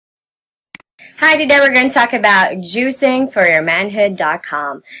Hi, today we're going to talk about juicing for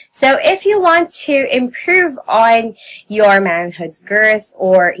yourmanhood.com. So if you want to improve on your manhood's girth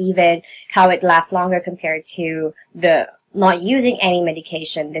or even how it lasts longer compared to the not using any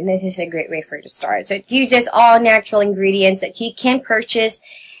medication, then this is a great way for you to start. So it uses all natural ingredients that you can purchase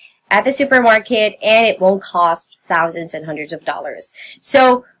at the supermarket, and it won't cost thousands and hundreds of dollars.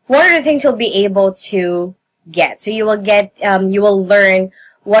 So what are the things you'll be able to get? So you will learn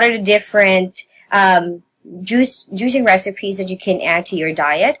what are the different juicing recipes that you can add to your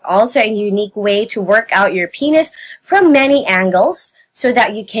diet. Also, a unique way to work out your penis from many angles so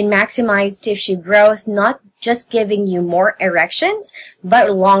that you can maximize tissue growth, not just giving you more erections,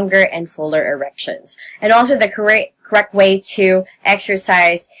 but longer and fuller erections. And also the correct way to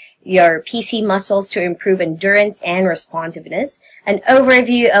exercise your PC muscles to improve endurance and responsiveness. An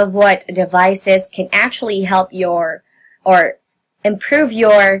overview of what devices can actually help or improve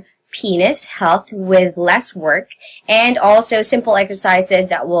your penis health with less work, and also simple exercises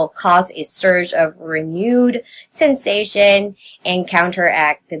that will cause a surge of renewed sensation and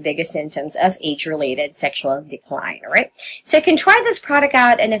counteract the biggest symptoms of age-related sexual decline. All right, so you can try this product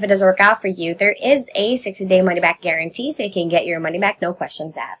out, and if it doesn't work out for you, there is a 60-day money-back guarantee, so you can get your money back, no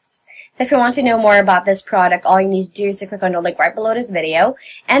questions asked. So if you want to know more about this product, all you need to do is to click on the link right below this video,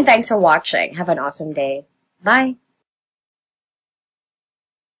 and thanks for watching. Have an awesome day. Bye.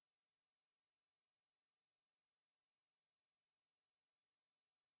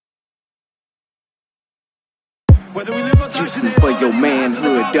 Juicing for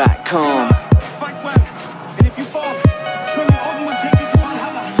yourmanhood.com.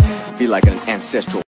 Be like an ancestral